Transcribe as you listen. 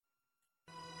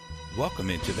Welcome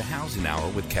into the Housing Hour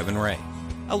with Kevin Ray,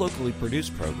 a locally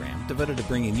produced program devoted to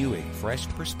bringing you a fresh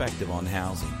perspective on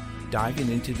housing, diving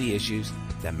into the issues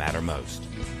that matter most.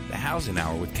 The Housing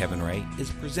Hour with Kevin Ray is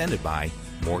presented by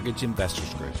Mortgage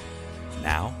Investors Group.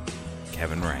 Now,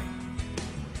 Kevin Ray.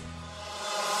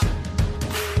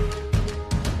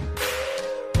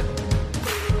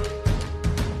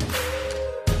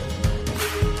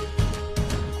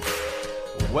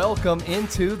 Welcome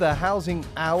into the Housing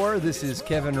Hour. This is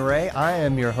Kevin Ray. I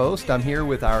am your host. I'm here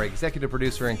with our executive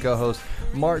producer and co-host,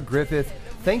 Mark Griffith.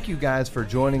 Thank you guys for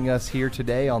joining us here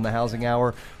today on the Housing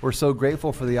Hour. We're so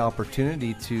grateful for the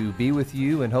opportunity to be with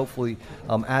you and hopefully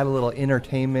add a little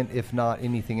entertainment, if not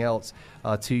anything else,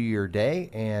 to your day.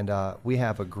 And we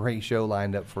have a great show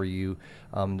lined up for you.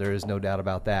 There is no doubt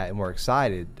about that, and we're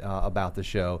excited about the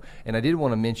show. And I did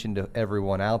want to mention to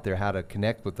everyone out there how to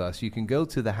connect with us. You can go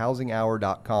to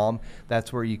thehousinghour.com.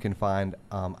 That's where you can find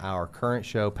our current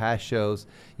show, past shows.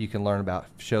 You can learn about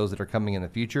shows that are coming in the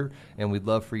future, and we'd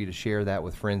love for you to share that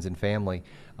with friends and family.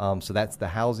 So that's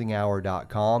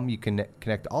thehousinghour.com. You can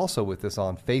connect also with us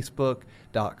on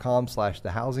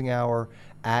facebook.com/thehousinghour,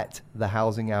 at The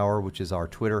Housing Hour, which is our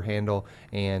Twitter handle,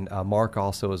 and Mark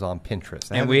also is on Pinterest.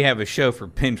 And we have a show for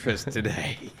Pinterest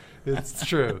today. It's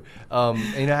true.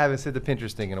 And I haven't said the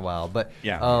Pinterest thing in a while, but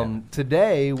yeah.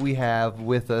 Today we have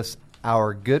with us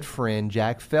our good friend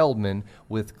Jack Feldman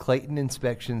with Clayton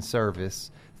Inspection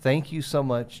Service. Thank you so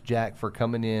much, Jack, for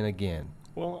coming in again.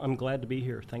 Well, I'm glad to be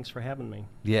here. Thanks for having me.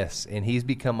 Yes, and he's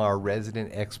become our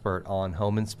resident expert on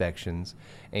home inspections.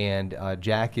 And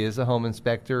Jack is a home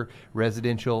inspector,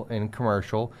 residential and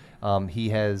commercial. He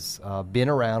has been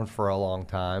around for a long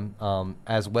time,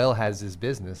 as well as his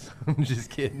business. I'm just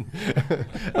kidding.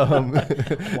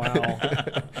 Wow.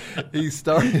 He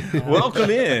started. Welcome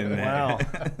in. Wow.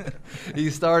 He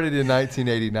started in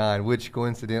 1989, which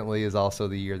coincidentally is also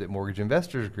the year that Mortgage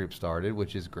Investors Group started,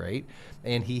 which is great.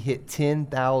 And he hit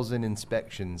 10,000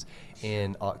 inspections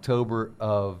in October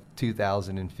of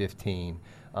 2015.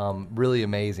 Really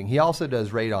amazing. He also does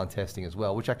radon testing as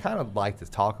well, which I kind of like to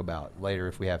talk about later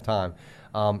if we have time.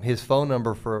 His phone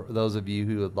number for those of you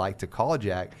who would like to call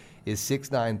Jack is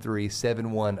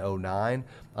 693-7109.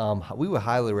 We would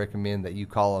highly recommend that you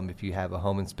call him if you have a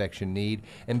home inspection need.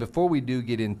 And before we do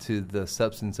get into the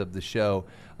substance of the show,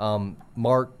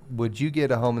 Mark, would you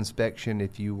get a home inspection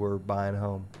if you were buying a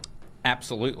home?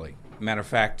 Absolutely. Matter of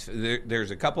fact,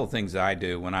 there's a couple of things that I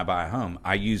do when I buy a home.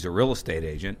 I use a real estate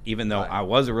agent. Even though I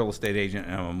was a real estate agent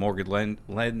and I'm a mortgage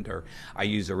lender, I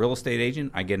use a real estate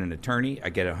agent. I get an attorney. I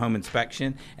get a home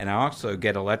inspection. And I also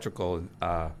get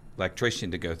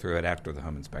electrician to go through it after the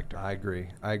home inspector. I agree.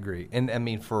 And I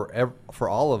mean, for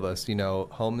all of us,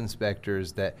 home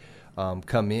inspectors that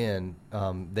come in,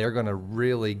 they're going to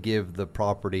really give the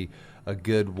property a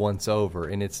good once over,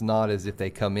 and it's not as if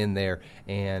they come in there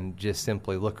and just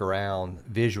simply look around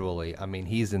visually. I mean,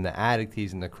 he's in the attic,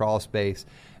 he's in the crawl space,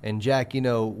 and Jack,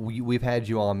 we've had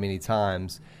you on many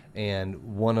times, and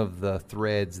one of the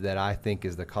threads that I think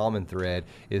is the common thread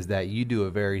is that you do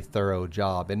a very thorough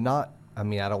job, and I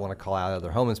don't want to call out other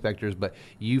home inspectors, but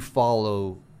you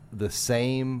follow the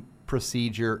same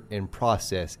procedure and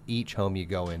process each home you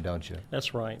go in, don't you?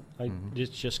 That's right.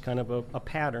 It's just kind of a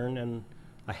pattern and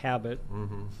a habit,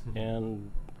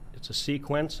 and it's a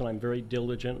sequence, and I'm very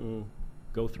diligent and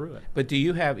go through it. But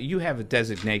you have a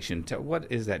designation. What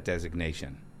is that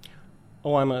designation?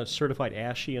 Oh, I'm a certified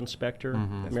ASHI inspector,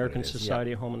 American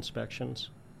Society of Home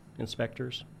Inspectors.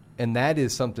 And that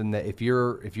is something that if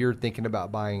you're thinking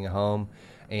about buying a home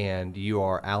and you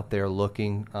are out there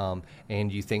looking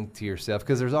and you think to yourself,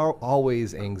 because there's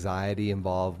always anxiety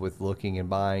involved with looking and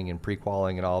buying and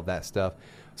pre-qualing and all of that stuff.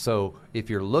 So if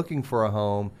you're looking for a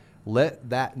home, let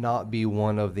that not be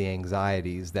one of the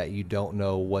anxieties that you don't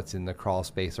know what's in the crawl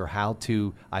space or how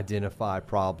to identify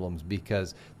problems,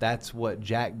 because that's what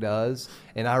Jack does.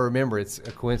 And I remember, it's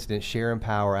a coincidence, Sharon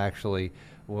Power actually,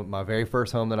 my very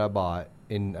first home that I bought,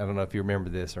 and I don't know if you remember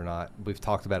this or not, we've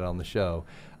talked about it on the show,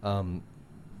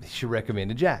 she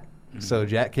recommended Jack. So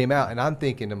Jack came out, and I'm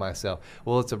thinking to myself,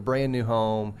 well, it's a brand new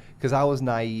home, because I was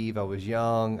naive, I was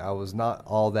young, I was not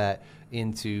all that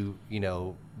into,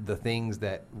 the things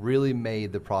that really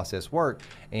made the process work.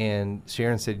 And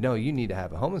Sharon said, no, you need to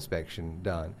have a home inspection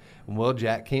done. Well,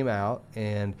 Jack came out,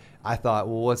 and I thought,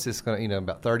 well, what's this going to,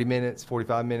 about 30 minutes,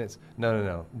 45 minutes?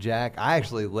 No. Jack, I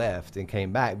actually left and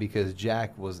came back because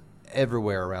Jack was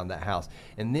everywhere around that house.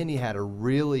 And then he had a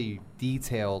really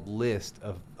detailed list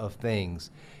of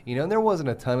things. And there wasn't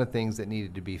a ton of things that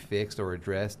needed to be fixed or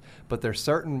addressed, but there's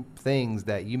certain things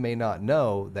that you may not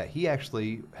know that he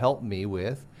actually helped me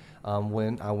with.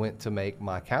 when I went to make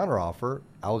my counteroffer,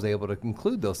 I was able to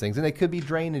include those things. And they could be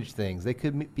drainage things. They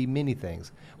could be many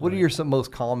things. What are your some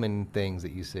most common things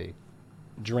that you see?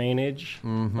 Drainage.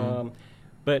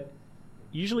 But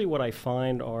usually what I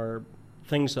find are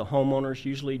things that homeowners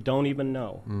usually don't even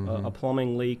know. A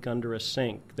plumbing leak under a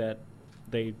sink that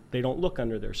they don't look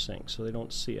under their sink, so they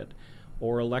don't see it.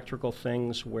 Or electrical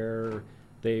things where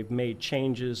they've made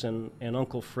changes and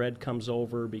Uncle Fred comes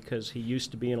over because he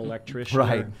used to be an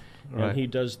electrician. And he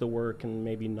does the work and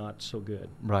maybe not so good.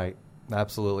 Right.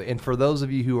 Absolutely. And for those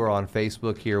of you who are on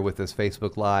Facebook here with us,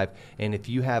 Facebook Live, and if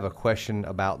you have a question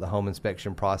about the home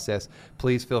inspection process,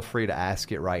 please feel free to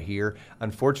ask it right here.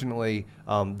 Unfortunately,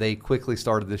 they quickly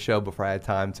started the show before I had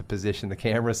time to position the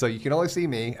camera, so you can only see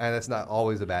me, and that's not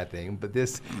always a bad thing. But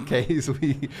this case,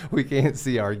 we can't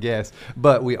see our guests.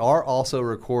 But we are also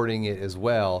recording it as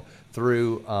well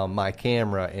through my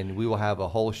camera, and we will have a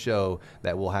whole show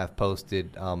that we'll have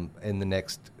posted in the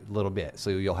next little bit, so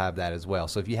you'll have that as well.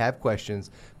 So if you have questions,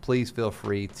 please feel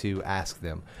free to ask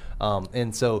them.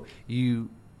 And so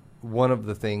one of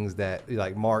the things that,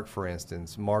 like Mark, for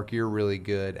instance, Mark, you're really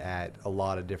good at a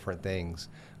lot of different things.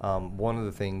 One of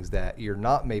the things that you're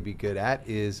not maybe good at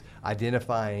is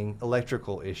identifying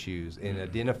electrical issues and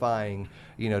identifying,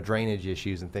 drainage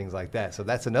issues and things like that. So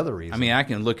that's another reason. I mean, I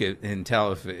can look at and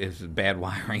tell if it's bad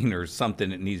wiring or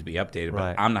something that needs to be updated,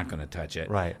 but I'm not going to touch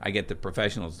it. Right. I get the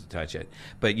professionals to touch it.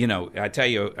 But, I tell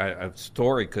you a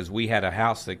story, because we had a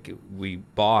house that we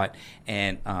bought,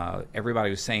 and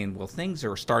everybody was saying, well, things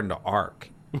are starting to arc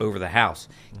over the house.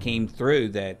 Came through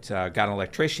that got an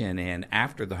electrician, and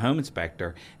after the home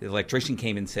inspector, the electrician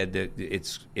came and said that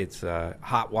it's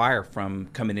hot wire from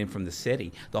coming in from the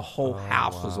city. The whole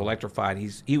house was electrified.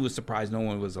 He was surprised no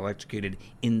one was electrocuted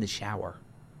in the shower.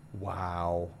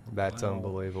 Wow, that's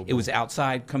unbelievable. It was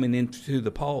outside coming into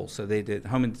the pole, so the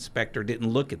home inspector didn't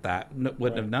look at that,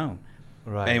 wouldn't have known.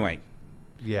 Right. Anyway.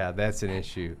 Yeah, that's an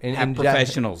issue. And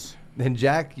professionals. And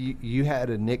Jack, you had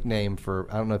a nickname for,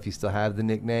 I don't know if you still have the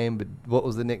nickname, but what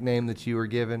was the nickname that you were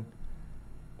given?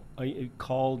 You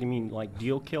mean like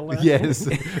Deal Killer? Yes,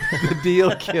 the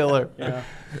Deal Killer. Yeah.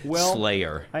 Well,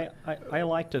 Slayer. I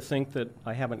like to think that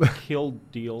I haven't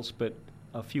killed deals, but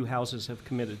a few houses have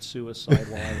committed suicide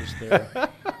while I was there.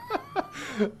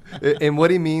 And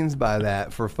what he means by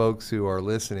that, for folks who are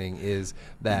listening, is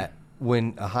that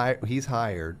when he's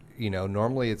hired,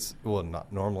 normally it's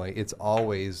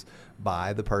always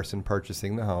by the person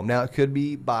purchasing the home. Now, it could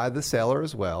be by the seller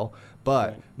as well,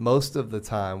 but most of the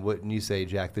time, wouldn't you say,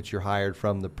 Jack, that you're hired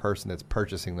from the person that's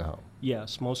purchasing the home?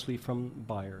 Yes, mostly from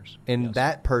buyers. And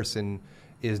that person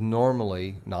is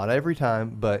normally, not every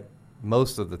time, but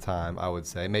most of the time, I would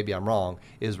say, maybe I'm wrong,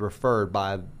 is referred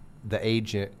by the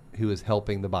agent who is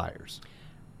helping the buyers.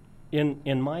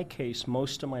 In my case,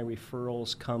 most of my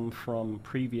referrals come from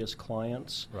previous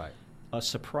clients. Right. A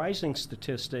surprising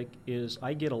statistic is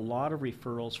I get a lot of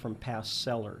referrals from past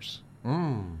sellers.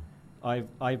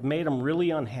 I've made them really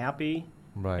unhappy,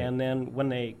 and then when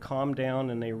they calm down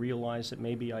and they realize that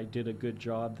maybe I did a good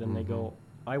job, then they go,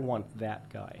 I want that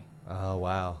guy. Oh,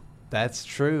 wow. That's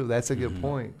true. That's a good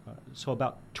point. So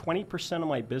about 20% of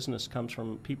my business comes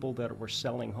from people that were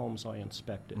selling homes I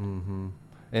inspected.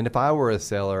 And if I were a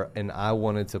seller and I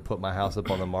wanted to put my house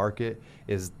up on the market,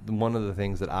 is one of the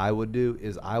things that I would do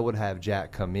is I would have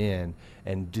Jack come in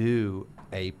and do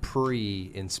a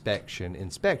pre-inspection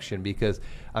because,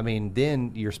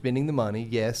 then you're spending the money,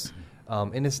 yes,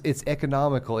 and it's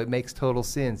economical. It makes total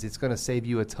sense. It's going to save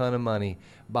you a ton of money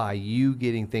by you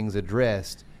getting things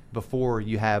addressed before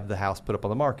you have the house put up on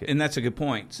the market. And that's a good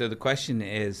point. So the question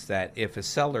is that if a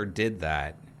seller did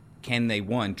that, can they,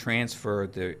 one, transfer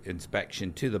the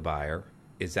inspection to the buyer?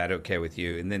 Is that okay with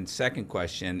you? And then second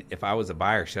question, if I was a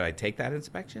buyer, should I take that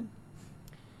inspection?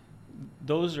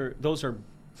 Those are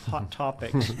hot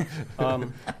topics.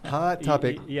 Hot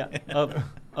topic. Yeah.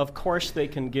 Of course, they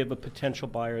can give a potential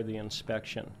buyer the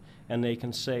inspection, and they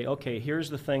can say, okay,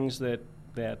 here's the things that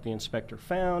the inspector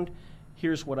found.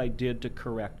 Here's what I did to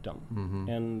correct them.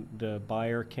 And the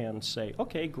buyer can say,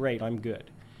 okay, great, I'm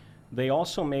good. They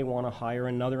also may want to hire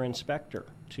another inspector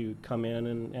to come in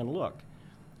and look.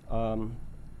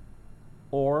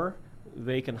 Or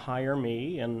they can hire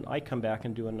me and I come back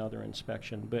and do another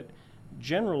inspection. But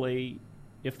generally,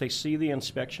 if they see the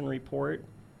inspection report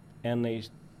and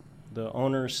the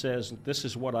owner says, this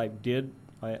is what I did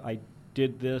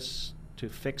this to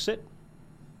fix it,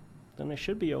 then they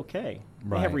should be okay.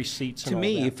 They have receipts and all that.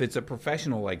 To me, if it's a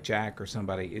professional like Jack or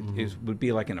somebody, it would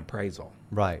be like an appraisal.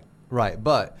 Right.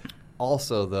 But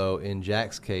also, though, in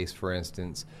Jack's case, for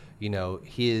instance,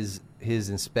 his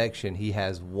inspection, he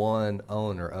has one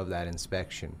owner of that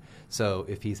inspection. So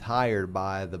if he's hired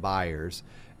by the buyers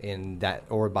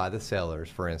or by the sellers,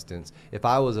 for instance, if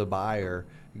I was a buyer,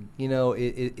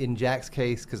 in Jack's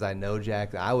case, because I know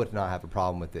Jack, I would not have a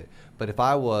problem with it. But if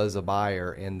I was a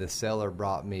buyer and the seller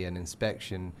brought me an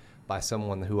inspection by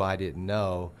someone who I didn't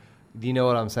know, do you know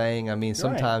what I'm saying? I mean,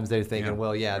 sometimes they're thinking,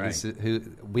 this is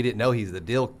we didn't know he's the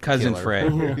deal Cousin killer.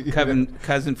 Fred.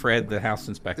 Cousin Fred, the house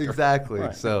inspector. Exactly.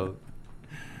 Right. So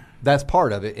that's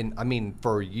part of it. And I mean,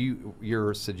 for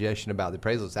your suggestion about the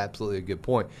appraisal is absolutely a good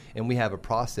point. And we have a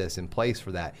process in place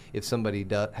for that. If somebody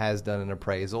has done an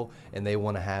appraisal and they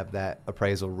want to have that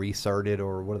appraisal recerted,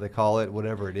 or what do they call it,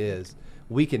 whatever it is,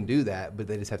 we can do that, but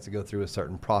they just have to go through a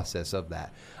certain process of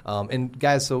that. And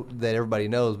guys, so that everybody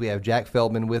knows, we have Jack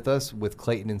Feldman with us with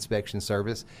Clayton Inspection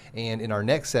Service. And in our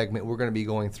next segment, we're going to be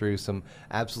going through some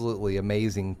absolutely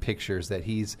amazing pictures that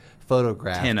he's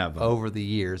photographed 10 of them over the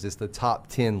years. It's the top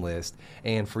 10 list.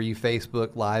 And for you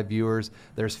Facebook Live viewers,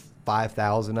 there's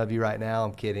 5,000 of you right now.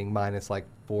 I'm kidding. Minus like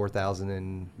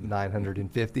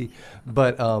 4,950.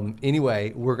 But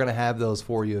anyway, we're going to have those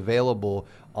for you available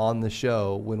on the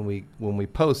show when we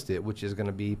post it, which is going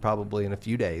to be probably in a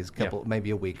few days,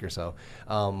 maybe a week or so.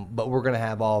 But we're going to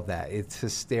have all of that. It's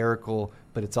hysterical,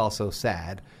 but it's also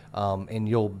sad, and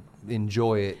you'll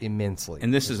enjoy it immensely.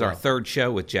 And this is our third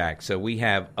show with Jack, so we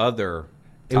have other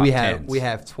top we 10s.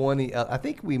 have 20. I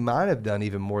think we might have done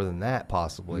even more than that,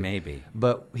 possibly. Maybe.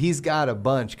 But he's got a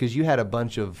bunch, because you had a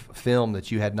bunch of film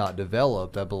that you had not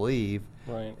developed, I believe.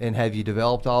 Right. And have you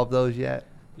developed all of those yet?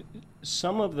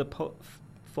 Some of the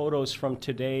photos from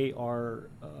today are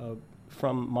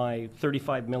from my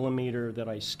 35 millimeter that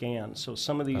I scanned. So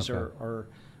some of these are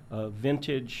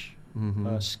vintage,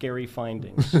 scary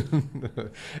findings.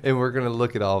 And we're going to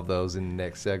look at all of those in the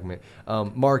next segment.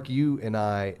 Mark, you and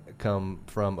I come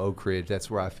from Oak Ridge.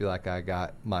 That's where I feel like I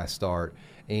got my start.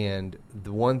 And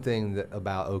the one thing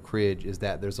about Oak Ridge is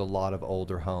that there's a lot of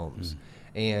older homes.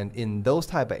 And in those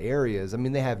type of areas, I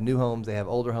mean, they have new homes, they have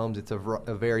older homes. It's a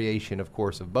variation, of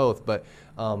course, of both. But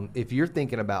if you're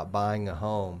thinking about buying a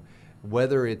home,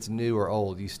 whether it's new or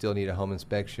old, you still need a home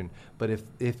inspection. But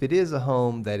if it is a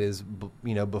home that is,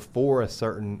 before a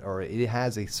certain, or it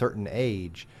has a certain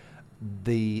age,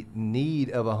 the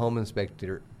need of a home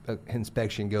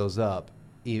inspection goes up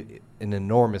an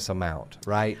enormous amount,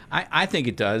 right? I think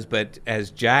it does, but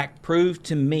as Jack proved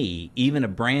to me, even a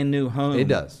brand new home It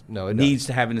does. No, it needs does.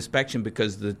 to have an inspection,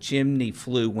 because the chimney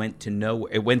flue went to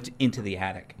nowhere. It went into the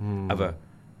attic of a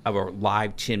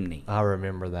live chimney. I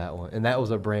remember that one. And that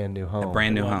was a brand new home. A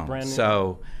brand new Yeah, home. brand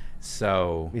new.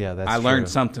 So Yeah, that's I learned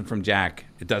true. something from Jack.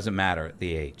 It doesn't matter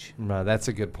the age. No, that's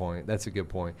a good point. That's a good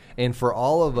point. And for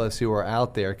all of us who are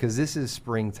out there, because this is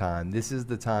springtime, this is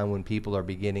the time when people are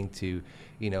beginning to,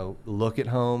 look at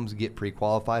homes, get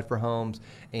pre-qualified for homes.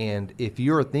 And if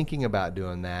you're thinking about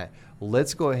doing that,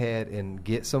 let's go ahead and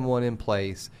get someone in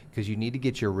place, because you need to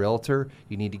get your realtor,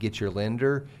 you need to get your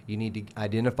lender, you need to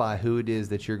identify who it is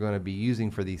that you're going to be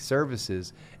using for these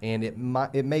services. And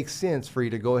it makes sense for you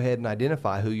to go ahead and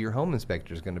identify who your home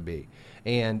inspector is going to be.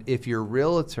 And if your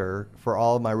realtor, for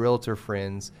all of my realtor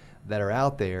friends that are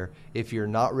out there, if you're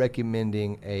not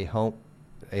recommending a home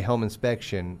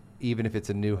inspection, even if it's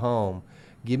a new home,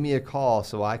 give me a call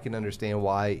so I can understand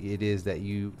why it is that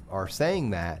you are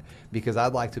saying that, because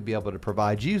I'd like to be able to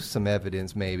provide you some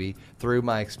evidence, maybe through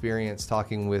my experience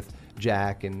talking with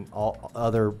Jack and all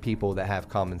other people that have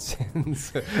common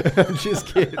sense. I'm just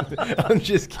kidding. I'm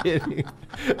just kidding.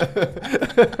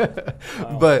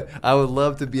 But I would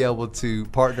love to be able to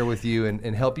partner with you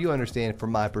and help you understand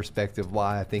from my perspective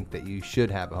why I think that you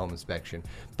should have a home inspection.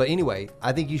 But anyway,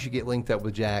 I think you should get linked up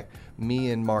with Jack.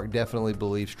 Me and Mark definitely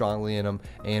believe strongly in him,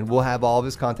 and we'll have all of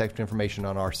his contact information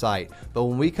on our site. But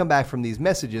when we come back from these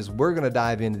messages, we're going to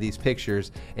dive into these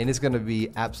pictures, and it's going to be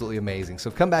absolutely amazing.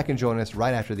 So come back and join us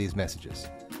right after these messages.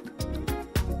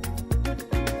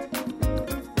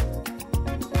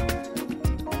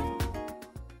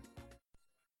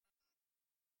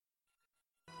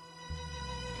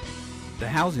 The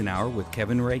Housing Hour with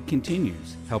Kevin Ray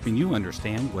continues, helping you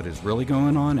understand what is really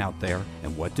going on out there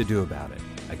and what to do about it.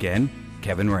 Again,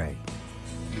 Kevin Ray.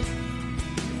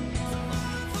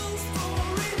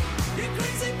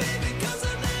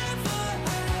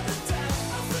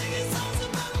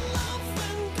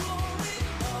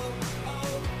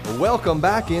 Welcome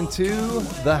back into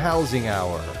the Housing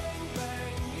Hour.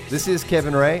 This is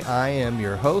Kevin Ray. I am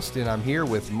your host, and I'm here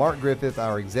with Mark Griffith,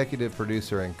 our executive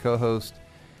producer and co-host.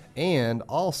 And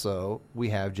also, we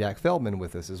have Jack Feldman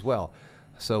with us as well.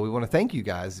 So we want to thank you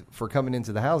guys for coming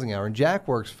into the Housing Hour. And Jack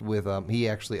works with, he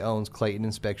actually owns Clayton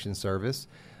Inspection Service.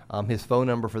 His phone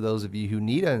number for those of you who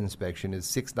need an inspection is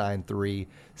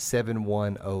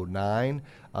 693-7109.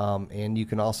 And you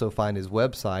can also find his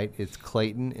website. It's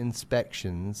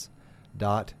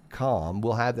ClaytonInspections.com.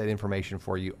 We'll have that information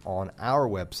for you on our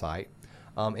website.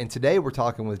 And today we're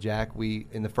talking with Jack.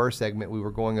 In the first segment, we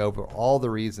were going over all the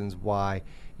reasons why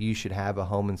you should have a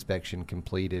home inspection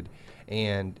completed.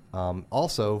 And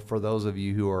also, for those of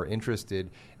you who are interested,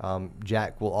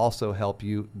 Jack will also help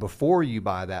you before you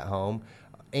buy that home.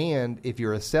 And if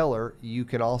you're a seller, you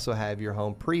can also have your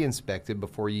home pre-inspected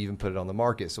before you even put it on the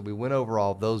market. So we went over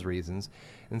all of those reasons.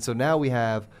 And so now we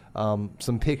have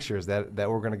some pictures that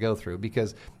we're going to go through,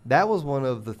 because that was one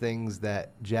of the things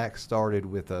that Jack started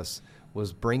with us,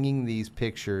 was bringing these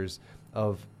pictures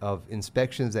of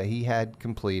inspections that he had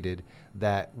completed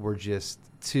that were just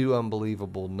too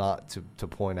unbelievable not to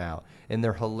point out. And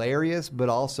they're hilarious, but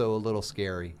also a little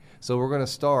scary. So we're going to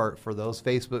start, for those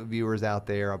Facebook viewers out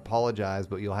there, I apologize,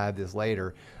 but you'll have this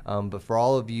later. But for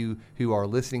all of you who are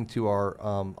listening to our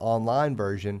online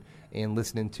version and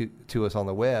listening to us on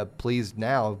the web, please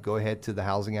now go ahead to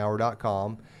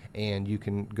thehousinghour.com, and you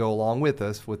can go along with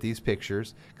us with these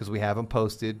pictures, because we have them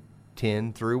posted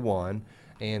 10 through 1,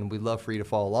 and we'd love for you to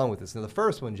follow along with us. Now, the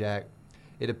first one, Jack,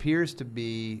 it appears to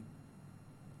be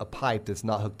a pipe that's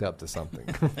not hooked up to something.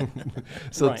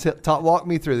 So Right. walk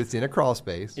me through this in a crawl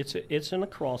space. It's in a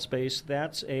crawl space.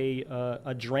 That's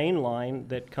a drain line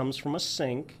that comes from a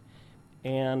sink,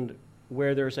 and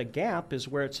where there's a gap is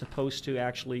where it's supposed to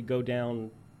actually go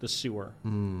down the sewer.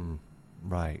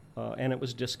 Right. And it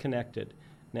was disconnected.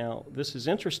 Now, this is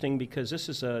interesting because this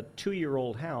is a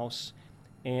 2-year-old house,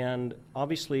 and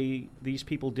obviously these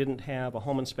people didn't have a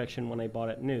home inspection when they bought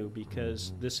it new,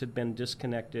 because this had been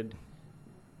disconnected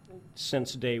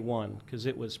since day one, because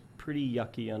it was pretty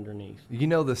yucky underneath. You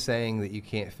know the saying that you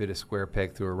can't fit a square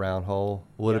peg through a round hole?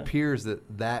 Well, Yeah. it appears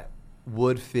that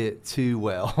would fit too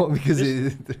well because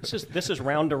This is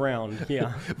round to round,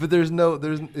 yeah. But is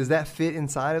that fit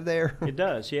inside of there? It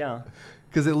does, yeah.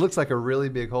 Because it looks like a really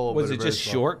big hole. Was but it a very just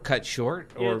small. cut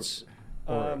short, or It's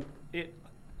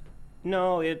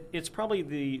it's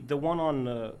probably the one on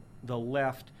the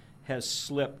left has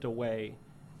slipped away,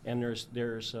 and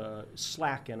there's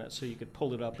slack in it, so you could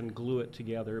pull it up and glue it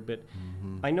together. But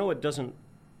I know it doesn't.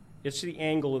 It's the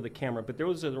angle of the camera, but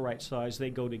those are the right size. They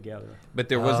go together. but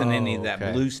there wasn't any of that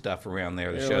okay. blue stuff around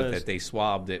there that There showed was- that they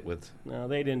swabbed it with. No,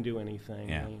 they didn't do anything.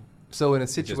 Yeah. So in a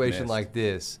just situation missed. like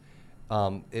this,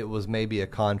 it was maybe a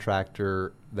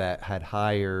contractor that had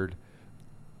hired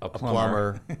A a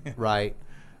plumber, right?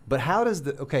 But how does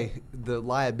the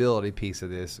liability piece of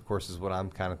this, of course, is what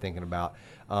I'm kind of thinking about.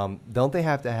 Don't they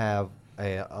have to have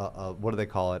a what do they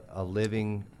call it? A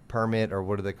living permit, or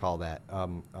what do they call that?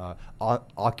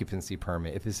 Occupancy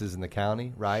permit, if this is in the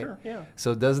county, right? Sure, yeah.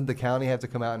 So doesn't the county have to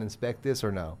come out and inspect this,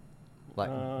 or no? Like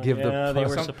yeah, they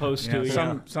were some- supposed Yeah,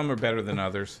 to. some are better than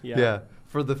others. Yeah.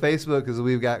 For the Facebook, because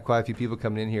we've got quite a few people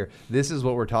coming in here, this is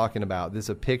what we're talking about. This is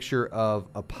a picture of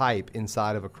a pipe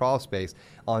inside of a crawl space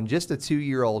on just a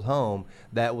 2-year-old home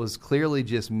that was clearly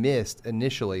just missed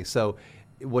initially. So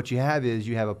what you have is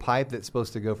you have a pipe that's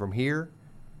supposed to go from here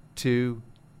to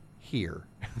here.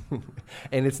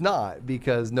 And it's not,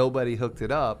 because nobody hooked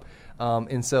it up.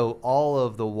 And so all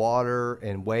of the water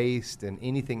and waste and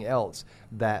anything else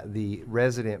that the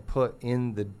resident put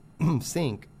in the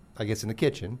sink, I guess in the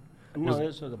kitchen, No,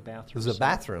 this was a bathroom. it was a sink.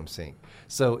 bathroom sink.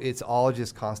 So it's all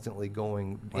just constantly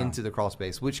going into the crawl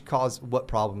space, what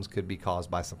problems could be caused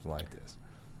by something like this?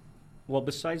 Well,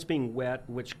 besides being wet,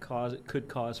 which could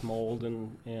cause mold,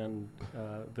 and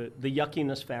the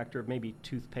yuckiness factor of maybe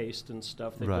toothpaste and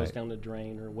stuff that goes Right. down the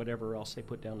drain, or whatever else they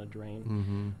put down the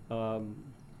drain.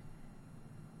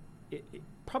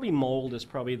 Probably mold is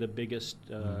probably the biggest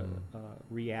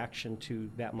reaction to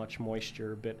that much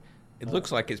moisture. But It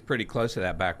looks like it's pretty close to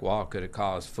that back wall. Could it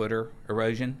cause footer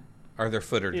erosion? Are there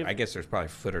footer? If- I guess there's probably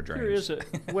footer drains. there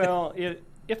is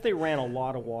if they ran a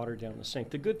lot of water down the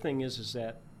sink, the good thing is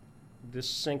that this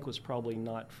sink was probably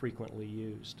not frequently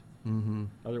used.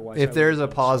 Otherwise, If I there's would a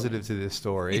have positive to this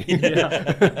story.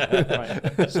 yeah.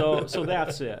 Right. So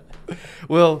that's it.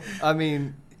 Well, I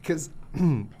mean, because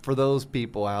for those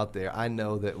people out there, I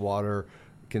know that water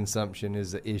consumption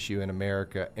is an issue in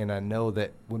America, and I know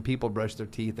that when people brush their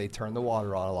teeth, they turn the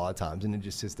water on a lot of times, and it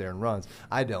just sits there and runs.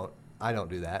 I don't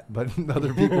do that, but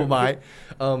other people might.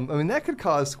 I mean, that could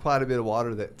cause quite a bit of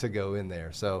water to go in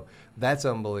there. So that's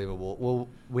unbelievable. Well,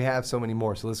 we have so many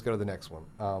more, so let's go to the next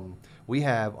one. We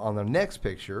have on the next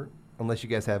picture, unless you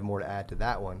guys have more to add to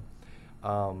that one,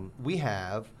 we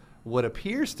have what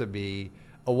appears to be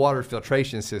a water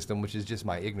filtration system, which is just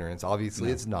my ignorance.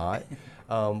 Obviously, it's not.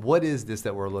 What is this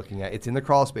that we're looking at? It's in the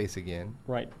crawl space again.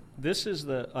 Right. This is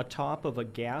a top of a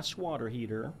gas water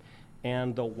heater,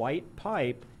 and the white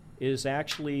pipe is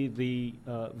actually the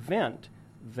vent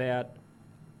that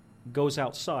goes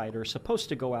outside, or supposed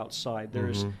to go outside.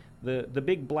 There's the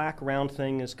big black round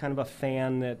thing is kind of a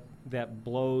fan that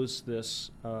blows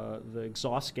this the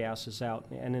exhaust gases out.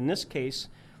 And in this case,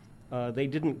 they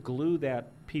didn't glue that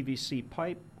PVC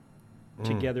pipe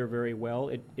together very well.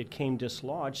 It came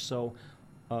dislodged, so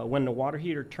when the water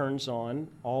heater turns on,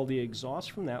 all the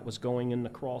exhaust from that was going in the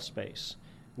crawl space,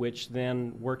 which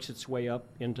then works its way up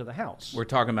into the house. We're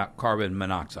talking about carbon I'm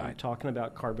monoxide. talking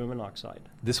about carbon monoxide.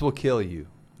 This will kill you.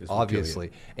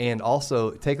 Obviously. And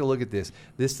also, take a look at this.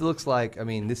 This looks like,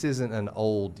 this isn't an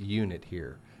old unit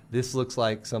here. This looks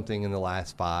like something in the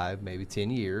last 5, maybe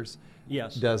 10 years.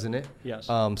 Yes. Doesn't it? Yes.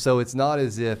 So it's not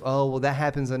as if, that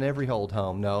happens in every old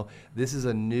home. No, this is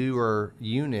a newer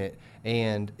unit,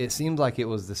 and it seems like it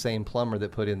was the same plumber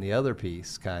that put in the other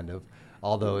piece, kind of,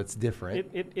 although it's different.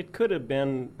 It could have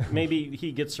been, maybe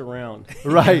he gets around.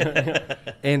 Right.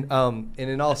 And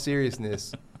in all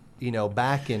seriousness,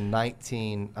 back in I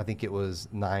think it was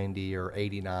 90 or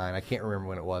 89, I can't remember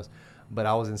when it was, but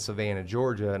I was in Savannah,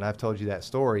 Georgia, and I've told you that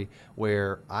story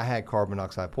where I had carbon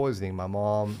monoxide poisoning, my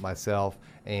mom, myself,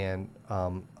 and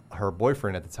her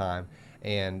boyfriend at the time,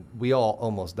 and we all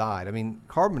almost died.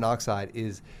 Carbon monoxide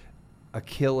is a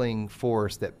killing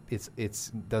force that it's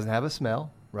doesn't have a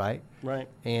smell, right? Right.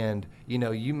 And,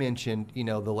 you mentioned,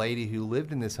 the lady who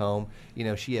lived in this home,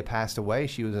 she had passed away.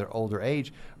 She was at an older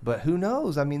age. But who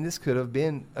knows? This could have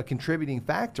been a contributing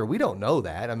factor. We don't know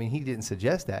that. He didn't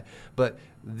suggest that. But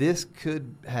this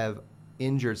could have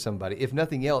injured somebody. If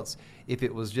nothing else, if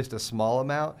it was just a small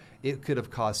amount, it could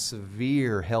have caused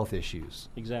severe health issues.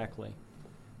 Exactly.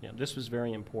 Yeah, this was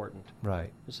very important.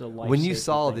 Right. This is a life when you safety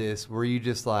saw thing. this, were you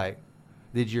just like,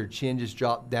 did your chin just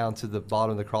drop down to the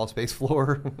bottom of the crawl space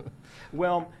floor?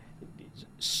 Well,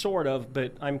 sort of,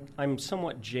 but I'm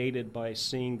somewhat jaded by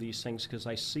seeing these things because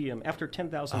I see them after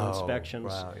 10,000 inspections.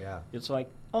 Wow, yeah. It's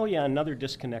like, another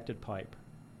disconnected pipe.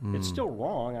 It's still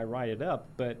wrong. I write it up,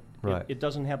 but Right. it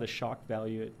doesn't have the shock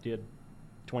value it did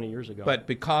 20 years ago. But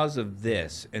because of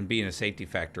this and being a safety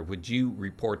factor, would you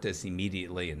report this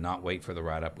immediately and not wait for the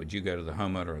write-up? Would you go to the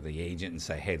homeowner or the agent and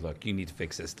say, hey, look, you need to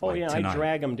fix this tonight? I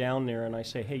drag them down there and I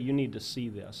say, hey, you need to see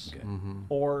this. Okay.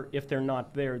 Or if they're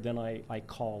not there, then I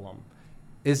call them.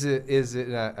 Is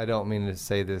it? I don't mean to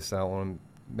say this. I don't want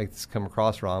to make this come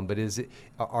across wrong. But is it?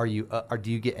 Are you?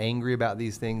 Do you get angry about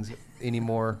these things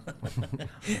anymore?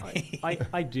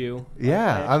 I do.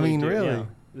 Yeah, I actually do, really. yeah.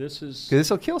 This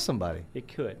will kill somebody. It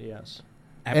could, yes.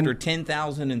 After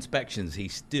 10,000 inspections, he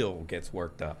still gets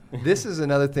worked up. This is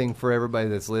another thing for everybody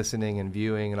that's listening and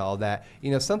viewing and all that.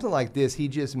 Something like this, he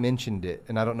just mentioned it,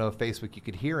 and I don't know if Facebook you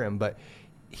could hear him, but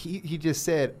he just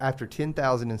said after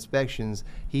 10,000 inspections,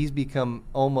 he's become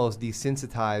almost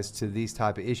desensitized to these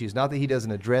type of issues. Not that he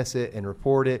doesn't address it and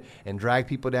report it and drag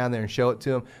people down there and show it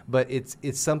to them, but it's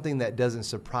something that doesn't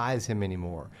surprise him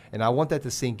anymore. And I want that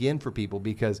to sink in for people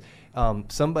because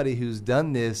somebody who's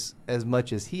done this as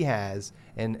much as he has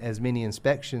and as many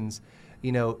inspections,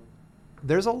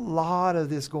 there's a lot of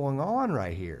this going on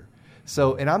right here.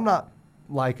 So, and I'm not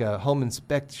like a home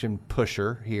inspection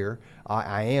pusher here.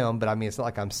 I am, but it's not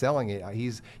like I'm selling it.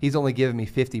 He's only giving me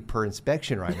 $50 per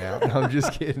inspection right now. I'm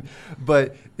just kidding.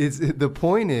 But the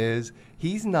point is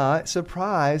he's not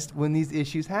surprised when these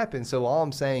issues happen. So all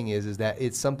I'm saying is that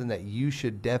it's something that you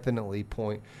should definitely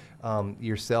point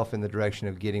yourself in the direction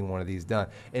of getting one of these done.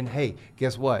 And hey,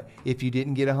 guess what? If you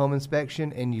didn't get a home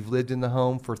inspection and you've lived in the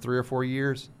home for 3 or 4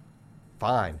 years,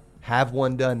 fine. Have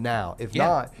one done now. If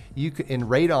not, you could. In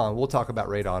Radon, we'll talk about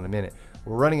Radon in a minute.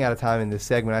 We're running out of time in this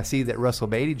segment. I see that Russell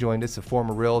Beatty joined us, a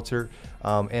former realtor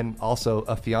and also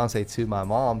a fiance to my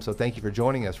mom. So thank you for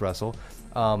joining us, Russell.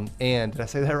 And did I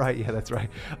say that right? Yeah, that's right.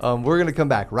 We're going to come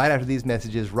back right after these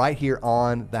messages right here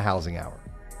on The Housing Hour.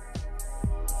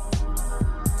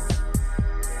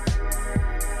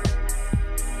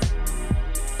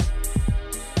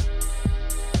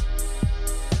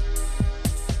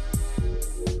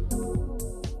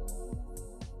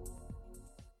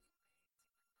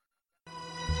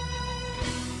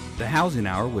 The Housing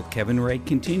Hour with Kevin Ray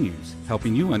continues,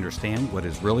 helping you understand what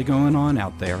is really going on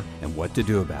out there and what to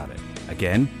do about it.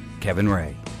 Again, Kevin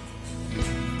Ray.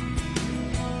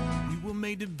 We were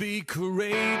made to be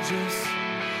courageous.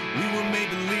 We were made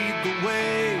to lead the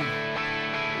way.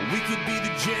 We could be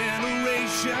the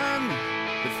generation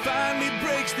that finally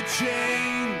breaks the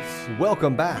chains.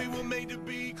 Welcome back We were made to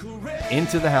be courageous.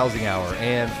 into the Housing Hour.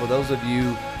 And for those of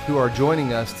you who are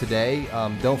joining us today.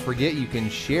 Don't forget, you can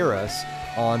share us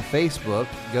on Facebook.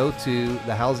 Go to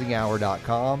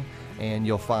thehousinghour.com and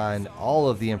you'll find all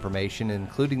of the information,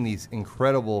 including these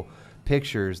incredible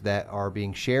pictures that are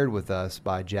being shared with us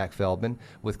by Jack Feldman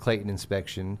with Clayton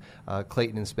Inspection,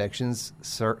 Clayton Inspection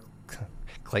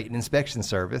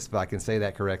Service, if I can say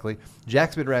that correctly.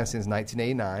 Jack's been around since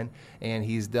 1989, and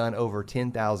he's done over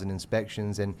 10,000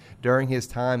 inspections. And during his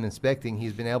time inspecting,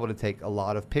 he's been able to take a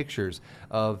lot of pictures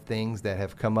of things that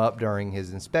have come up during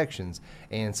his inspections.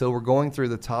 And so we're going through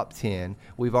the top 10.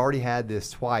 We've already had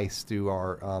this twice through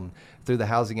our through the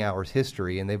Housing Hours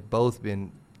history, and they've both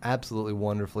been absolutely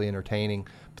wonderfully entertaining,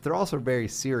 but they're also very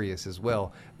serious as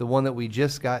well. The one that we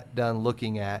just got done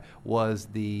looking at was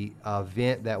the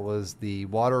vent that was the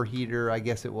water heater, I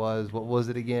guess it was. What was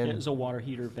it again? It was a water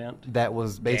heater vent. That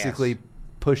was basically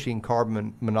pushing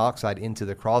carbon monoxide into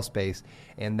the crawl space,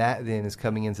 and that then is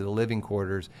coming into the living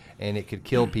quarters, and it could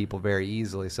kill people very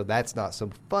easily. So that's not so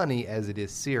funny as it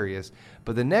is serious.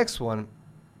 But the next one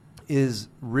is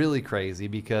really crazy,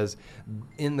 because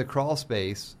in the crawl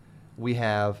space, we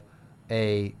have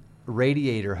a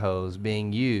radiator hose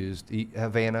being used.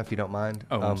 Havana, if you don't mind.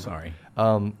 Oh, I'm sorry.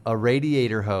 A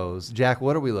radiator hose. Jack,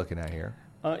 what are we looking at here?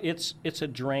 It's a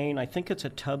drain. I think it's a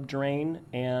tub drain,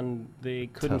 and they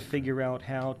couldn't figure out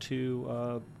how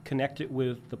to connect it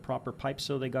with the proper pipe,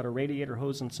 so they got a radiator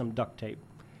hose and some duct tape.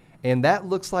 And that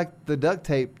looks like the duct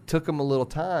tape took them a little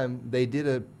time. They did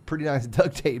a pretty nice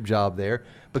duct tape job there,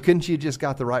 but couldn't you just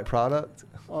got the right product?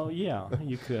 Oh, yeah,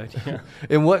 you could. Yeah.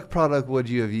 And what product would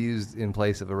you have used in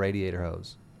place of a radiator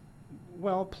hose?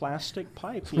 Well, plastic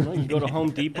pipe. You know, you go to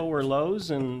Home Depot or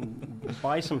Lowe's and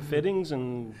buy some fittings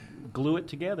and glue it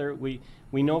together. We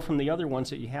know from the other ones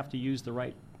that you have to use the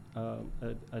right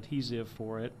adhesive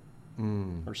for it,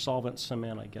 or solvent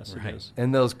cement, I guess it is.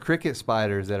 And those cricket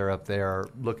spiders that are up there are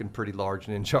looking pretty large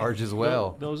and in charge as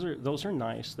well. Those are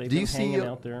nice. They've been hanging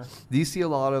out there. Do you see a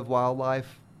lot of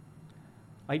wildlife?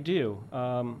 I do.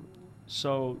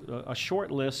 So a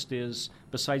short list is,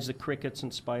 besides the crickets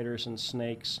and spiders and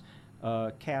snakes,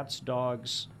 cats,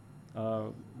 dogs,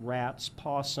 rats,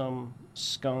 possum,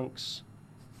 skunks.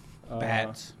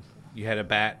 Bats. You had a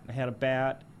bat? I had a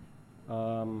bat.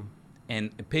 And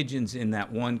pigeons in that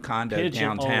one condo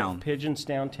downtown. Pigeons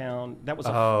downtown. That was a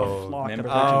flock of pigeons.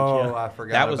 I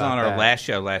forgot that was about on our that. last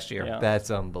show last year. Yeah.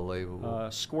 That's unbelievable.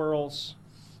 Squirrels.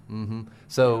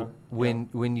 So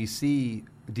when you see,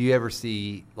 do you ever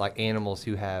see like animals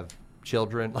who have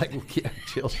children, like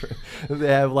children? They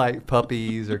have like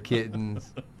puppies or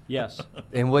kittens. Yes.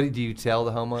 And what do you tell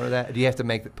the homeowner that? Do you have to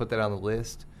put that on the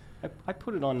list? I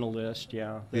put it on the list,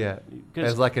 yeah. Yeah,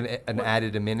 as like an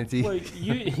added amenity.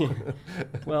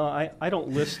 Well, I don't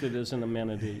list it as an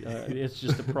amenity. It's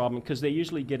just a problem because they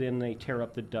usually get in, they tear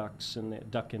up the ducts and the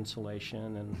duct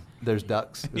insulation, and there's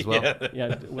ducks as well.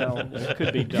 Yeah, well, it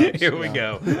could be ducks. Here we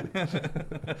go.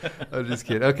 I'm just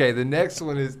kidding. Okay, the next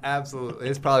one is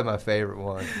it's probably my favorite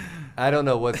one. I don't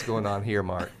know what's going on here,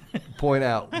 Mark. Point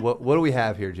out what do we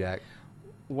have here, Jack?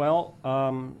 Well,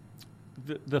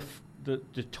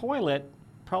 the toilet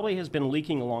probably has been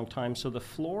leaking a long time, so the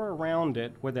floor around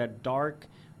it, where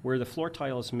the floor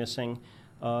tile is missing,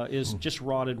 is just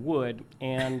rotted wood.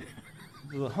 And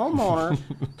the homeowner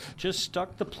just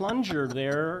stuck the plunger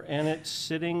there, and it's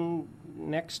sitting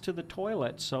next to the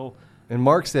toilet. So. And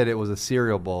Mark said it was a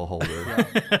cereal bowl holder.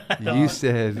 You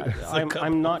said...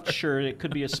 I'm not sure. It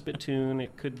could be a spittoon.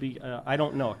 It could be, I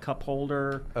don't know, a cup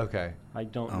holder. Okay. I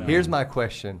don't know. Here's my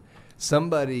question.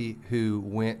 Somebody who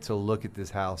went to look at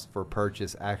this house for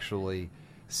purchase actually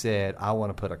said, I want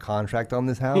to put a contract on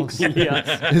this house?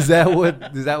 Yes. Is that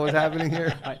what's happening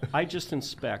here? I just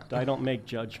inspect. I don't make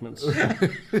judgments.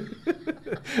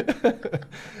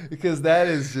 Because that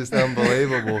is just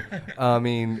unbelievable. I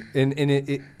mean, and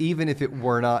even if it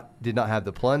did not have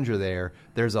the plunger there,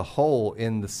 there's a hole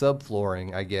in the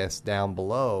subflooring, I guess, down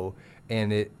below,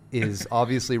 and it is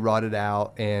obviously rotted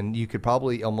out, and you could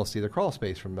probably almost see the crawl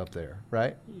space from up there,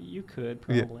 right? You could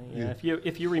probably. Yeah.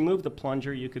 If you remove the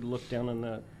plunger, you could look down in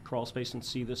the crawl space and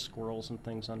see the squirrels and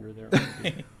things under there.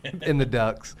 And the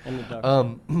ducks. And the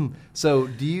ducks. So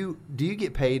do you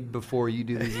get paid before you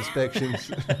do these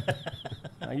inspections?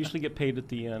 I usually get paid at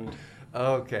the end.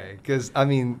 Okay, because I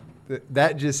mean,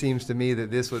 that just seems to me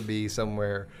that this would be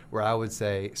somewhere where I would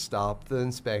say, stop the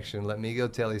inspection. Let me go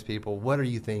tell these people, what are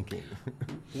you thinking?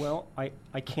 Well, I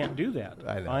can't do that.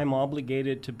 I know. I'm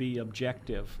obligated to be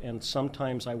objective, and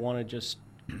sometimes I want to just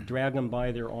drag them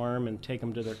by their arm and take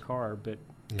them to their car, but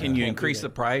Can you Can't do increase that.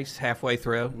 the price halfway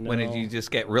through? When did No. you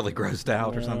just get really grossed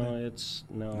out or something?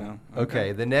 No.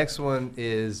 Okay, the next one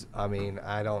is, I mean,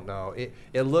 I don't know.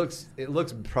 It looks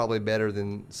probably better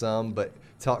than some, but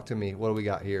talk to me. What do we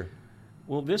got here?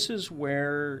 Well, this is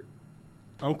where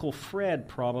Uncle Fred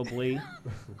probably,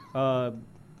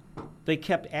 they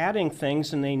kept adding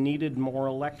things and they needed more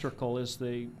electrical as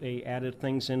they added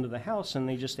things into the house, and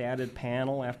they just added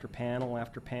panel after panel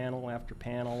after panel after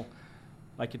panel.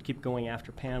 I could keep going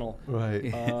after panel.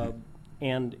 Right.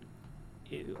 And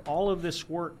all of this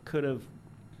work could have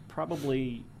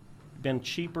probably been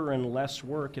cheaper and less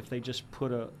work if they just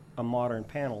put a modern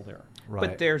panel there. Right.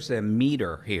 But there's a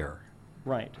meter here.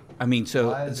 Right. I mean, Why so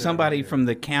is there a somebody meter? from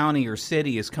the county or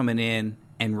city is coming in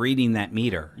and reading that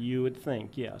meter, You would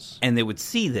think, yes. and they would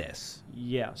see this.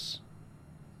 Yes.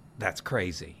 That's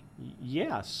crazy.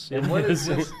 Yes. And it what is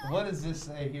is. this? What does this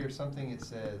say here? Something it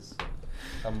says.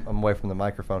 I'm away from the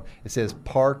microphone. It says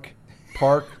parking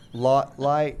lot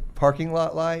light.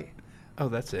 Oh,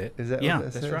 that's it. Is that yeah? what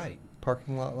that That's says? right.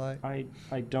 Parking lot light.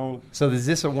 I don't. So is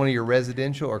this one of your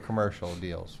residential or commercial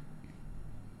deals?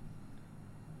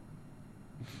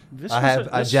 This I was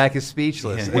have Jack is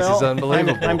speechless. Yeah. This is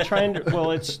unbelievable. I'm trying to. Well,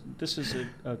 this is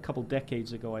a couple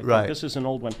decades ago. I think Right. this is an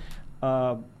old one.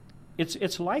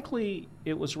 It's likely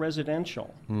it was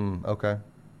residential. Okay.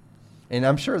 And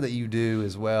I'm sure that you do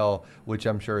as well, which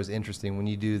I'm sure is interesting when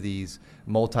you do these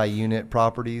multi-unit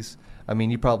properties. I mean,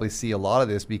 you probably see a lot of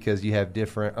this because you have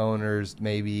different owners,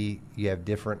 maybe you have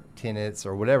different tenants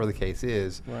or whatever the case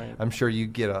is. Right. I'm sure you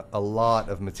get a lot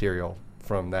of material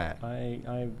from that.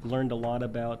 I've learned a lot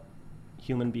about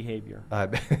human behavior. I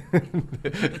bet.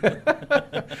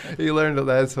 You learned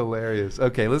that's hilarious.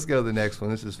 Okay, let's go to the next one.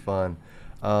 This is fun.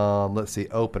 Let's see,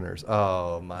 openers.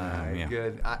 Oh my Yeah.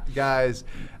 good guys,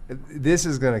 this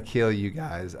is gonna kill you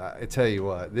guys. I tell you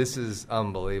what, this is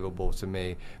unbelievable to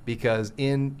me because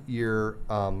in your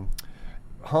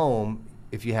home,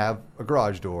 if you have a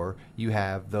garage door, you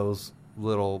have those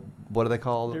little, what are they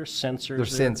called? They're sensors.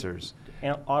 They're sensors.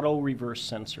 Auto reverse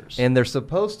sensors. And they're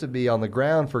supposed to be on the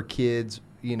ground for kids,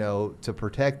 you know, to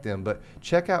protect them. But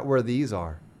check out where these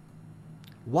are.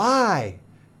 Why?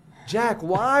 Jack,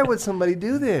 why would somebody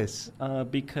do this?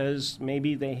 Because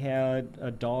maybe they had a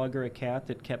dog or a cat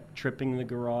that kept tripping the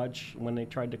garage when they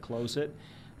tried to close it.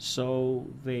 So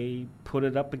they put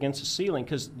it up against the ceiling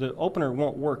because the opener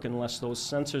won't work unless those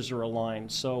sensors are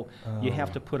aligned. So you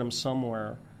have to put them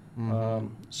somewhere.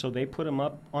 So they put them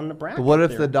up on the bracket. But what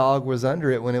if there. the dog was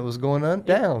under it when it was going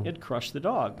down? It'd crush the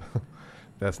dog.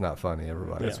 That's not funny,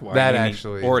 everybody. That's why that you need-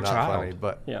 actually or is a not child. funny,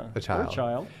 but Yeah. a child. Or a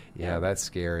child. Yeah, that's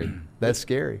scary. That's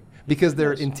scary because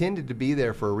they're intended to be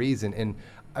there for a reason. And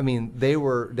I mean, they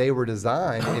were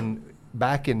designed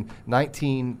back in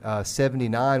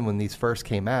 1979 when these first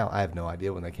came out. I have no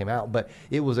idea when they came out, but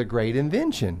it was a great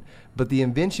invention. But the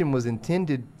invention was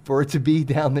intended for it to be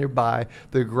down there by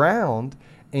the ground.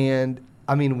 And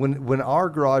I mean, when our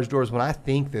garage doors, when I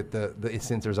think that the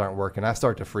sensors aren't working, I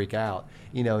start to freak out,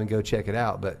 you know, and go check it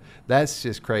out. But that's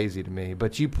just crazy to me.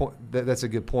 But that's a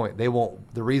good point. They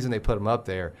won't. The reason they put them up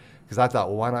there, because I thought,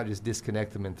 well, why not just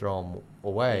disconnect them and throw them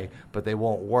away? But they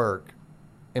won't work.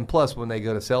 And plus, when they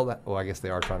go to sell that, well, I guess they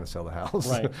are trying to sell the house.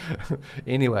 Right.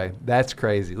 Anyway, that's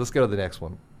crazy. Let's go to the next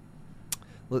one.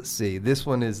 Let's see. This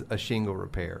one is a shingle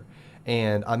repair.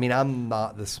 And, I mean, I'm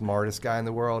not the smartest guy in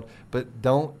the world, but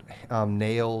don't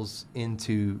nails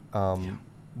into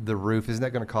the roof, isn't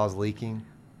that going to cause leaking?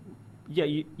 Yeah,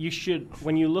 you should,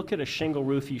 when you look at a shingle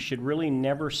roof, you should really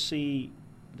never see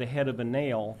the head of a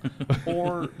nail.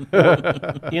 or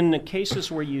in the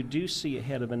cases where you do see a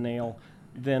head of a nail,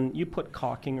 then you put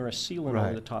caulking or a sealant Right.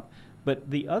 over the top.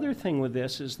 But the other thing with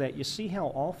this is that you see how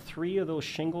all three of those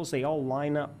shingles, they all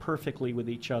line up perfectly with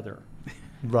each other.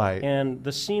 Right. And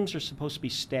the seams are supposed to be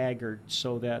staggered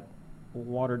so that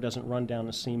water doesn't run down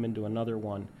the seam into another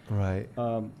one. Right.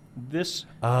 This,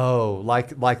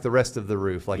 Like the rest of the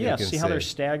roof, like yeah, you can see how they're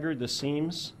staggered, the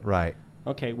seams? Right.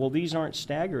 Okay, well, these aren't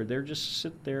staggered. They're just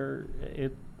sit there.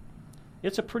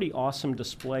 It's a pretty awesome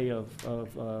display of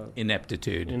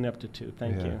Ineptitude. ineptitude.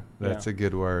 Thank Yeah, you. That's Yeah. a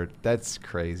good word. That's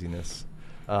craziness.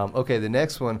 Okay, the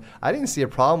next one. I didn't see a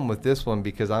problem with this one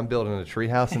because I'm building a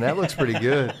treehouse, and that looks pretty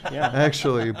good, Yeah.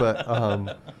 actually. But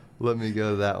let me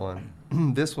go to that one.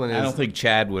 This one is. I don't think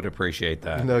Chad would appreciate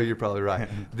that. No, you're probably right.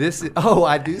 This is. Oh,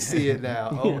 I do see it now.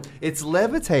 Oh, it's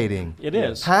levitating. It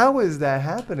is. How is that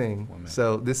happening?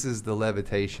 So this is the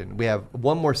levitation. We have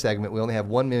one more segment. We only have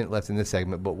 1 minute left in this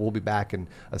segment, but we'll be back in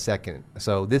a second.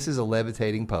 So this is a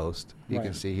levitating post. You can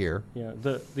Right. see here. Yeah,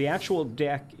 the actual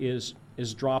deck is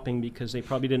is dropping because they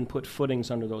probably didn't put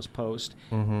footings under those posts,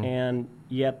 and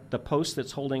yet the post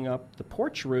that's holding up the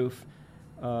porch roof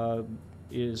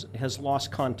has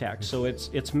lost contact. So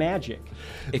it's magic.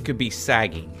 It could be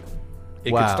sagging.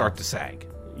 It Wow. could start to sag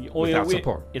Oh, without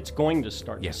support. It's going to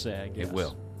start Yeah, to sag. it Yes.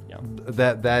 will. Yeah.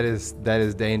 That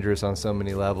is dangerous on so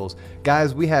many levels.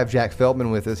 Guys, we have Jack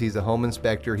Feldman with us. He's a home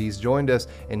inspector. He's joined us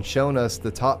and shown us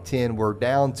the top 10. We're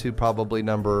down to probably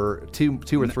number two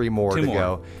or three more two to more.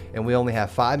 go. And we only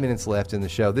have 5 minutes left in the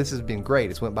show. This has been great.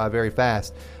 It's went by very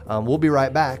fast. We'll be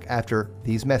right back after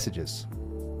these messages.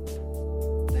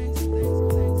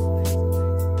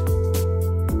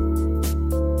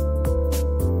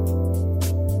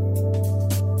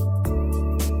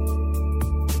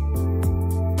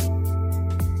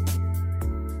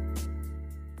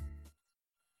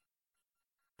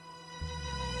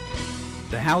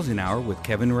 The Housing Hour with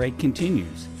Kevin Ray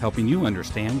continues, helping you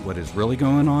understand what is really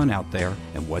going on out there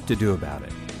and what to do about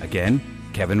it. Again,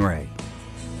 Kevin Ray.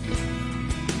 You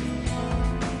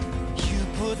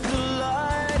put the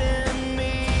light in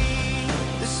me,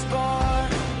 the spark,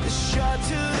 the shot to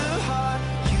the heart.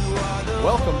 You are the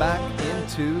Welcome back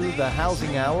into the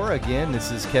Housing Hour. Again, this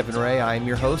is Kevin Ray. I am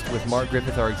your host with Mark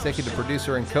Griffith, our executive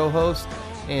producer and co-host,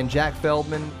 and Jack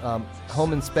Feldman,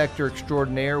 home inspector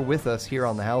extraordinaire, with us here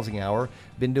on the Housing Hour.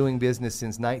 Been doing business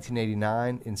since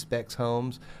 1989, inspects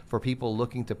homes for people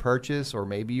looking to purchase, or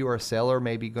maybe you are a seller,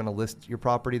 maybe going to list your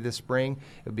property this spring.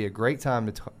 It would be a great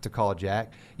time to call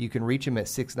Jack. You can reach him at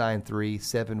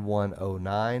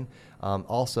 693-7109.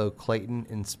 Also,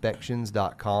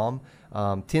 ClaytonInspections.com.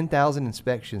 10,000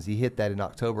 inspections. He hit that in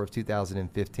October of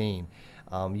 2015.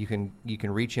 You can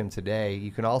reach him today. You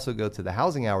can also go to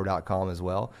thehousinghour.com as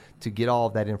well to get all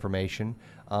of that information.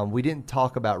 We didn't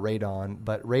talk about radon,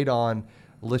 but radon,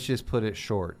 let's just put it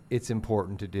short. It's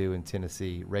important to do in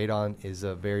Tennessee. Radon is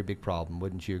a very big problem.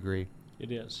 Wouldn't you agree?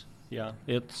 It is. Yeah.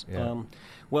 It's Yeah.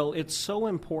 well, it's so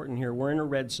important here. We're in a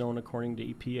red zone according to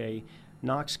EPA.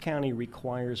 Knox County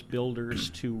requires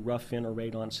builders to rough in a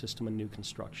radon system in new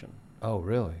construction. Oh,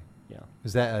 really? Yeah.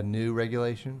 Is that a new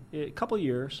regulation? A couple of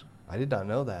years. I did not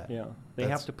know that. Yeah. They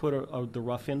That's- have to put the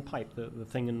rough-in pipe, the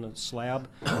thing in the slab,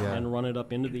 Yeah. and run it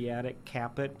up into the attic,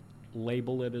 cap it,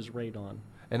 label it as radon.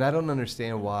 And I don't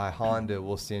understand why Honda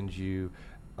will send you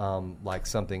like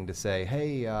something to say,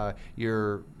 hey,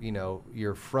 your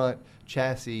front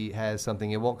chassis has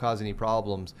something. It won't cause any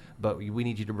problems, but we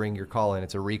need you to bring your call in.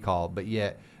 It's a recall. But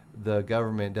yet the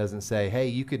government doesn't say, hey,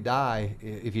 you could die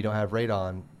if you don't have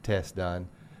radon tests done.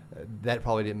 That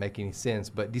probably didn't make any sense.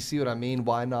 But do you see what I mean?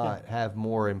 Why not have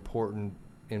more importance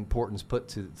put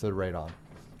to the radon?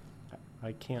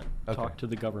 I can't Okay. talk to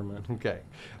the government. Okay.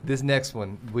 This next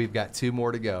one, we've got two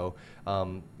more to go.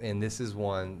 And this is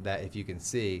one that, if you can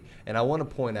see, and I want to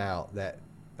point out that,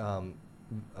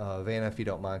 Vanna, if you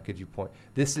don't mind, could you point?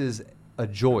 This is a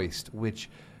joist, which,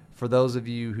 for those of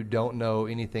you who don't know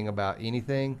anything about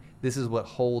anything, this is what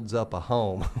holds up a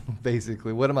home,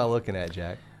 basically. What am I looking at,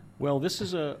 Jack? Well, this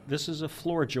is a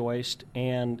floor joist,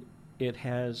 and it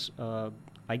has,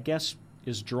 I guess,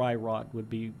 is dry rot would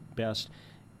be best,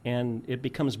 and it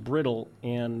becomes brittle,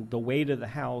 and the weight of the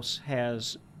house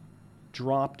has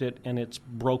dropped it, and it's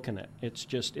broken it.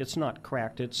 It's not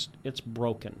cracked. It's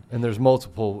broken. And there's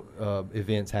multiple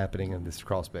events happening in this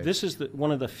crawl space. This is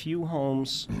one of the few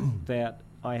homes that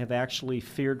I have actually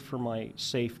feared for my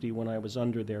safety when I was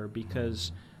under there,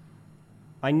 because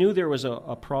I knew there was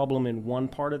a problem in one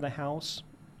part of the house,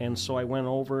 and so I went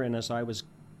over, and as I was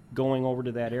going over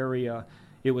to that area,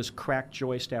 it was crack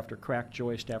joist after crack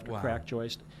joist after Wow. crack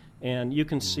joist. And you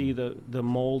can see the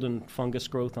mold and fungus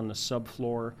growth on the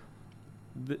subfloor.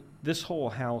 This whole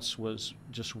house was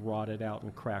just rotted out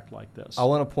and cracked like this. I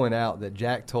want to point out that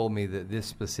Jack told me that this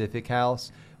specific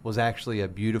house was actually a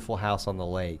beautiful house on the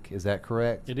lake. Is that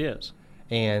correct? It is.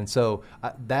 And so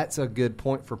that's a good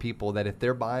point for people, that if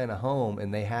they're buying a home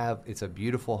and it's a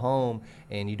beautiful home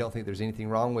and you don't think there's anything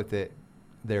wrong with it,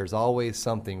 there's always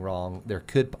something wrong. There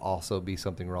could also be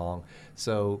something wrong.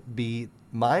 So be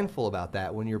mindful about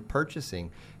that when you're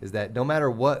purchasing, is that no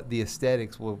matter what the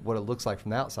aesthetics, what it looks like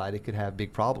from the outside, it could have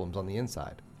big problems on the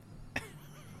inside.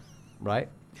 Right?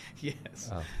 Yes.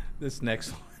 Oh. This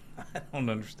next one, I don't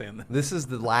understand that. This is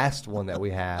the last one that we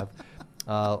have.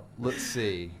 Let's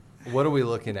see. What are we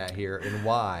looking at here, and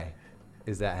why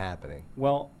is that happening?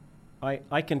 Well,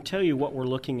 I can tell you what we're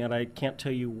looking at. I can't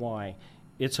tell you why.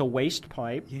 It's a waste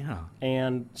pipe, Yeah.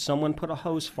 and someone put a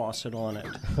hose faucet on it.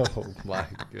 Oh, my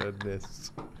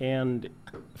goodness. And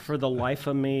for the life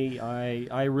of me,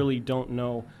 I really don't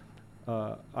know.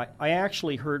 I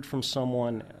actually heard from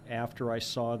someone after I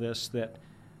saw this that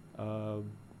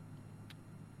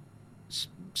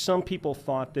some people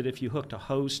thought that if you hooked a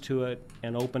hose to it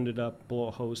and opened it up, blow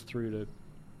a hose through to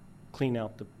clean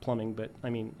out the plumbing, but I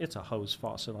mean, it's a hose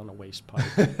faucet on a waste pipe.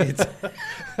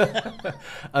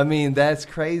 I mean, that's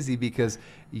crazy because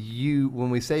when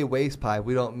we say waste pipe,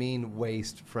 we don't mean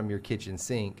waste from your kitchen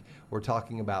sink. We're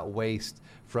talking about waste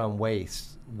from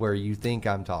waste where you think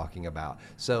I'm talking about.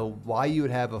 So why you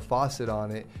would have a faucet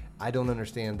on it, I don't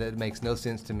understand. That makes no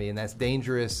sense to me, and that's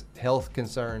dangerous health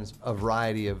concerns, a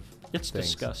variety of It's things.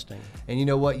 disgusting. And you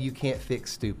know what? You can't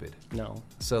fix stupid. No.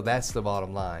 So that's the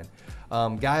bottom line.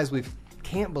 Guys, we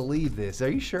can't believe this. Are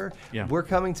you sure? Yeah. We're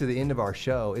coming to the end of our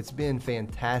show. It's been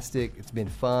fantastic. It's been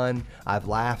fun. I've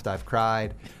laughed. I've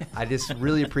cried. I just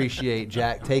really appreciate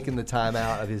Jack taking the time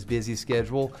out of his busy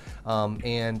schedule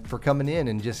and for coming in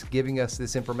and just giving us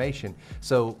this information.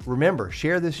 So remember,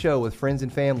 share this show with friends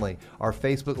and family. Our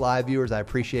Facebook Live viewers, I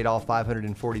appreciate all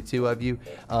 542 of you.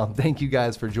 Thank you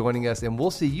guys for joining us, and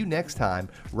we'll see you next time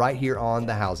right here on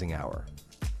The Housing Hour.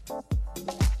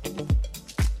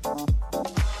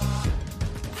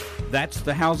 That's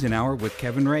the Housing Hour with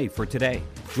Kevin Ray for today.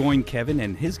 Join Kevin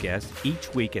and his guests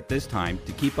each week at this time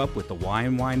to keep up with the why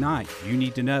and why not you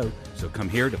need to know, so come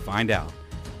here to find out.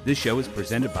 This show is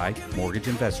presented by Mortgage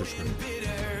Investors Group.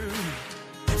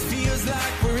 Feels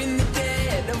like we're